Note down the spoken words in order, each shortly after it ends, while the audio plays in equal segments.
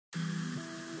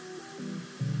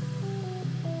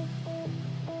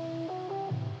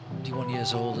21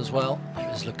 years old as well.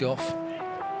 Here's Lugov.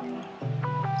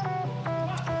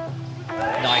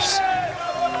 Nice.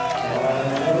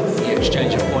 The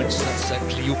exchange of points. That's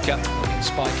Kliuka looking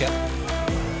spiker.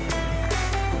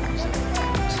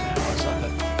 It's up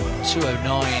at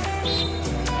 209.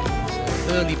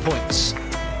 So early points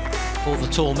for the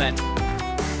tall men.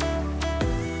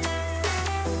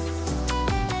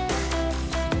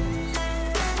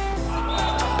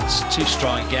 It's too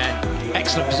strong again.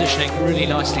 Excellent positioning, really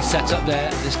nicely set up there.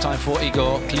 This time for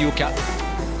Egor Kliuka.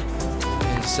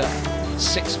 His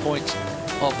 6th point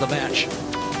of the match.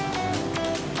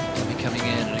 Coming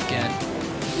in and again,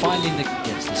 finding the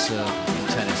against the serve in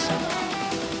tennis.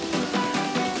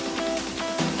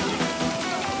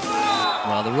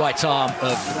 Well, the right arm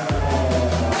of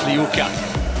Kliuka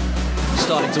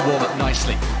starting to warm up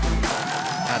nicely,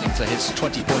 adding to his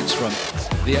 20 points from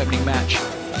the opening match.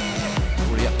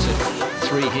 Already up to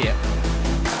 3 here.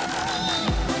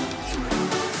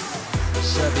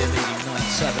 Serbia leading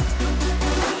 9-7.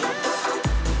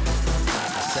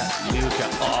 Kliuka.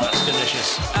 Oh, that's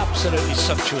delicious. Absolutely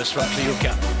sumptuous from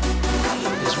Kliuka.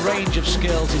 His range of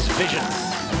skills, his vision,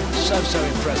 so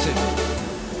impressive.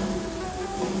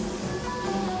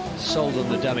 Sold on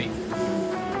the dummy.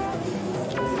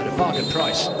 At a bargain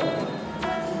price.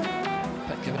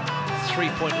 But give it a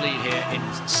 3-point lead here in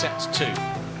set 2.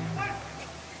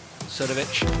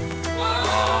 Sudovich.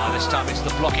 Oh, this time it's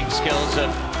the blocking skills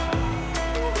of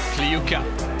Kliuka.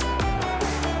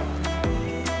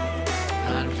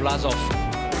 And Vlasov,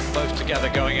 both together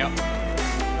going up.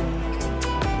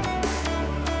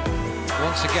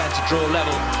 Once again to draw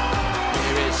level.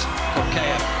 Here is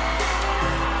Kokeyev.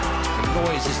 The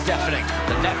noise is deafening.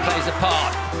 The net plays a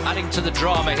part, adding to the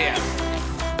drama here.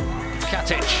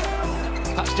 Katic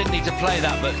perhaps didn't need to play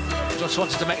that, but just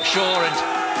wanted to make sure. And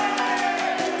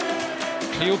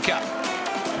Kliuka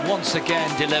once again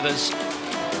delivers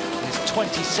his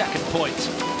 22nd point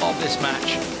of this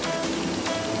match.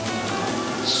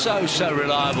 So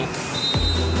reliable.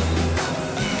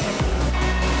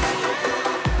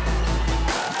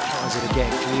 Tries it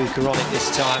again, Kliuka on it this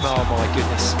time. Oh my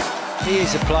goodness. He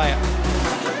is a player.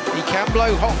 He can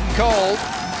blow hot and cold,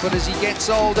 but as he gets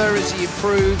older, as he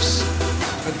improves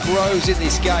and grows in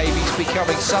this game, he's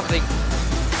becoming something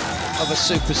of a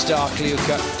superstar,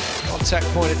 Kliuka. Contact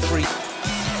point at 3.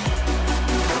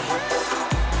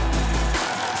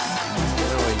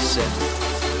 Oh,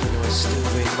 he's still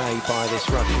being made by this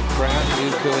Russian crowd.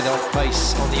 Kliuka with off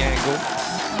pace on the angle.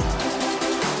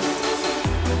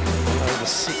 Over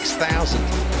 6,000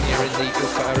 here in the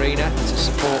Ufa Arena to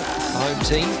support the home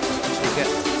team. We'll get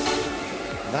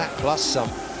that plus some.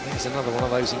 There's another one of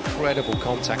those incredible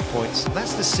contact points. And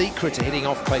that's the secret to hitting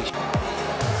off pace.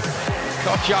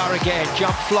 Kojar again,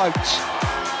 jump float.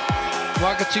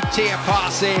 Wagatutia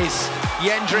passes.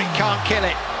 Jendrik can't kill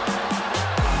it.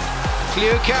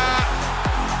 Kliuka.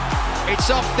 It's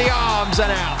off the arms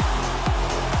and out.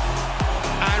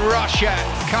 And Russia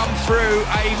come through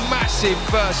a massive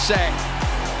first set.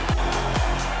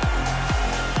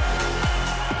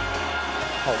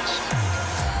 Holtz.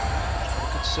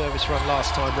 Good service run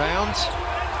last time round.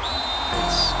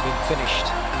 It's been finished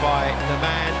by the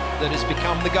man that has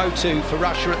become the go-to for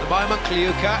Russia at the moment,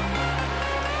 Kliuka.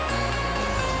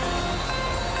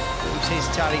 Moves his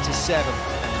tally to 7.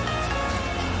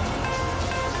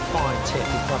 Fine tip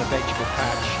in front of Benjamin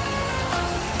Patch.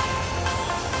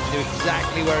 Knew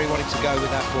exactly where he wanted to go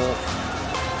with that ball.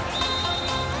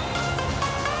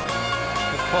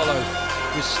 Apollo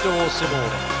restores some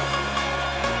order.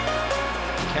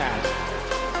 Can.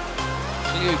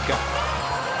 Kliuka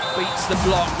beats the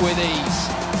block with ease.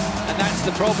 And that's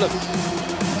the problem.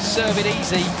 Serve it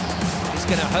easy. It's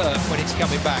going to hurt when it's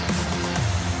coming back.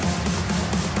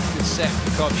 Good set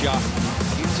for Kojar.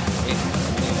 Beautiful hit.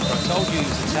 I told you he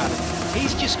was a talent.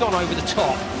 He's just gone over the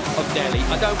top of Nelly.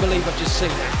 I don't believe I've just seen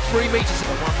that. 3 meters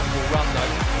of a wonderful run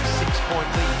though. 6-point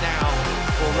lead now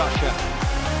for Russia.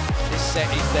 This set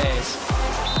is theirs.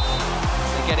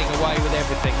 They're getting away with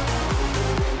everything.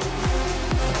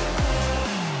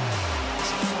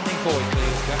 It's a funny boy,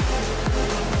 Kliuka.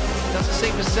 Doesn't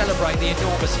seem to celebrate the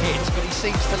enormous hits, but he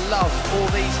seems to love all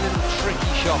these little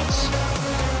tricky shots.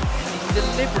 And he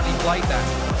deliberately played that.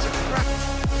 It's a crap.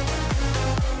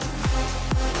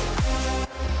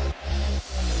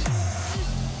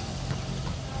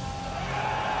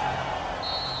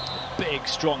 Big,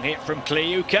 strong hit from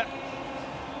Kliuka,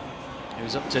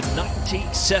 who's up to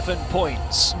 97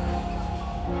 points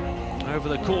over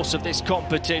the course of this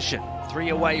competition. 3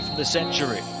 away from the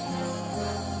century.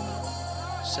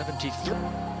 73.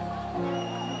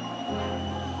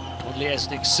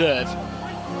 Podliesnik's serve,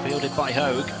 fielded by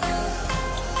Hogue.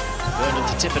 Learning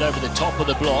to tip it over the top of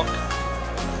the block.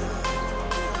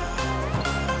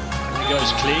 There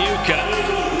goes Kliuka.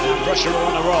 And Russia are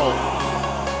on a roll.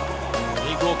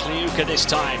 Egor Kliuka this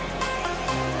time.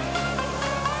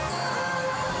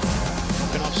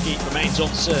 Remains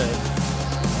on serve.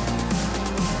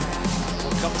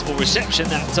 More comfortable reception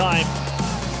that time.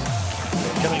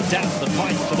 Coming down the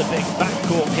pipe for the big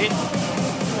backcourt hit.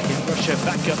 Making Russia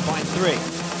back up by 3.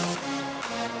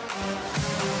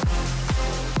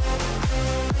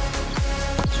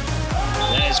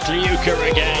 There's Kliuka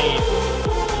again.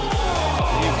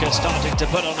 Kliuka starting to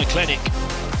put on a clinic.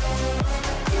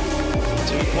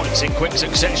 2 points in quick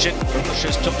succession for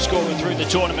Russia's top scorer through the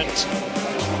tournament.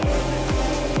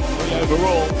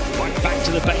 Overall, right back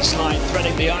to the baseline,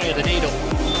 threading the eye of the needle.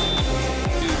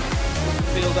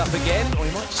 Field up again, or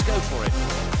he might just go for it.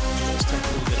 Let's take a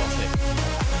little bit off it.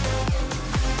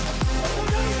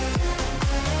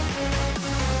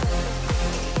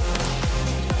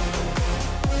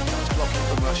 Nice blocking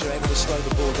from Russia, able to slow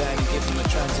the ball down and give them a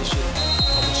transition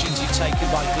opportunity taken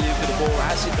by Kliuka. The ball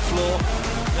has hit the floor.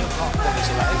 No half points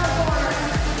allowed.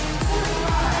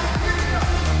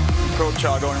 Coach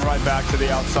going right back to the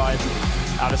outside,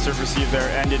 out of serve receive there,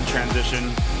 and in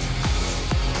transition.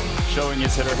 Showing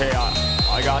his hitter, hey,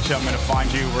 I got you, I'm going to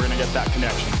find you, we're going to get that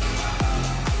connection.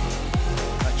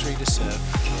 Battery to serve.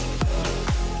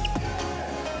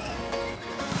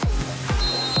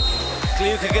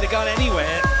 Kliuka could have gone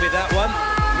anywhere with that one.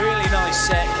 Really nice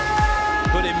set.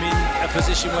 Put him in a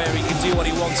position where he can do what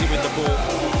he wanted with the ball.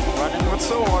 Right, and what's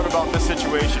so hard about this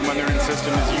situation when they're in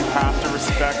system is you have to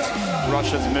respect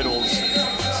Russia's middles.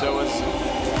 So as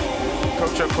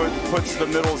Coach puts the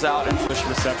middles out in push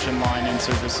reception line and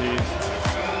serve receive.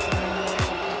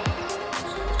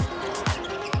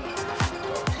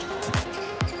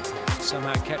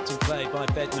 Somehow kept in play by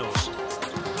Bednors.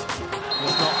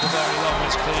 Was not for very long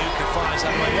as Kliuka fires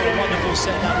that way. What a wonderful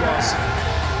set that was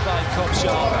by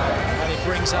Kopshar. And it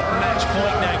brings up match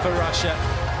point now for Russia.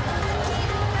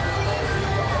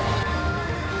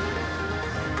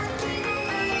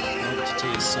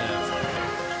 Serve.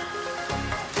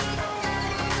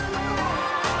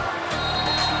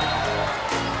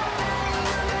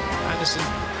 Anderson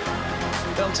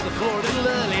fell to the floor a little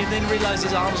early and then realised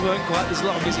his arms weren't quite as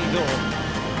long as he thought.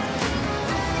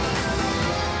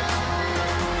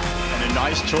 And a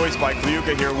nice choice by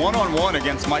Kliuka here, one-on-one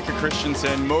against Micah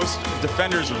Christensen. Most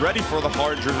defenders ready for the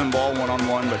hard-driven ball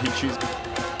one-on-one, but he chooses.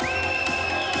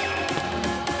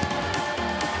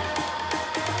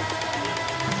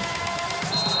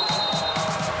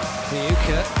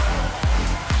 Kliuka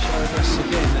showing us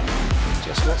again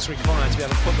just what's required to be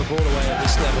able to put the ball away at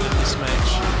this level in this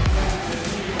match.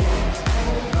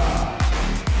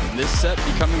 This set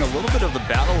becoming a little bit of the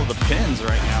battle of the pins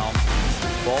right now.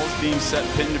 Balls being set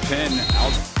pin to pin.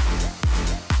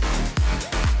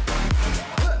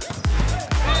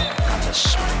 That's a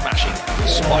smashing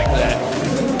spike there.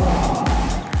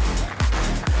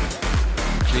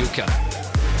 Kliuka.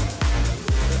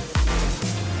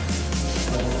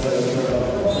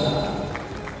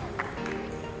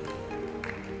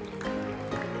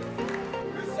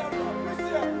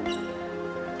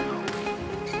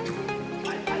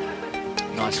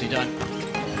 Nicely done.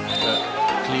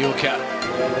 Kliuka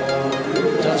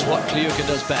does what Kliuka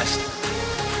does best.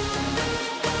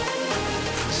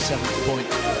 7th point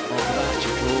of the match.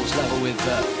 He draws level with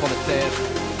Politev.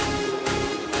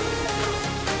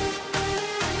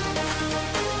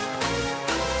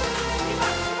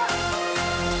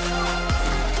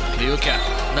 Kliuka,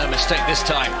 no mistake this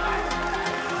time.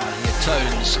 He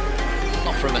atones,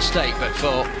 not for a mistake, but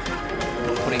for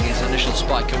putting his initial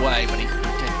spike away, but he did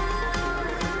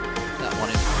that one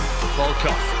in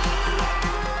Volkov.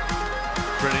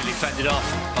 Brilliantly fended off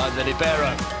by the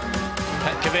libero.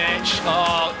 Petkovic,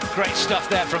 oh, great stuff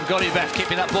there from Golubev,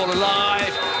 keeping that ball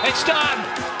alive. It's done!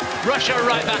 Russia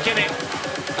right back in it.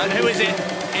 And who is it?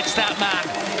 It's that man,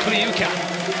 Kliuka,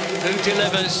 who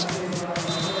delivers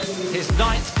his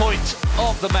 9th point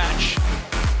of the match.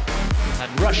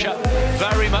 And Russia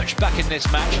very much back in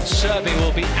this match, and Serbia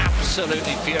will be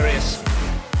absolutely furious.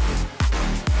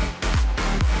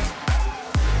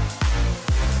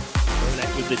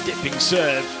 With the dipping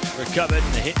serve, recovered,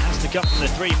 and the hit has to come from the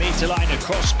 3-meter line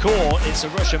across court. It's a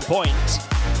Russian point.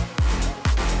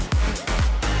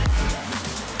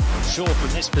 Not sure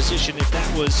from this position if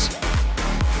that was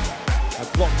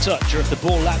a block touch or if the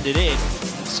ball landed in.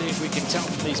 Let's see if we can tell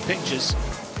from these pictures.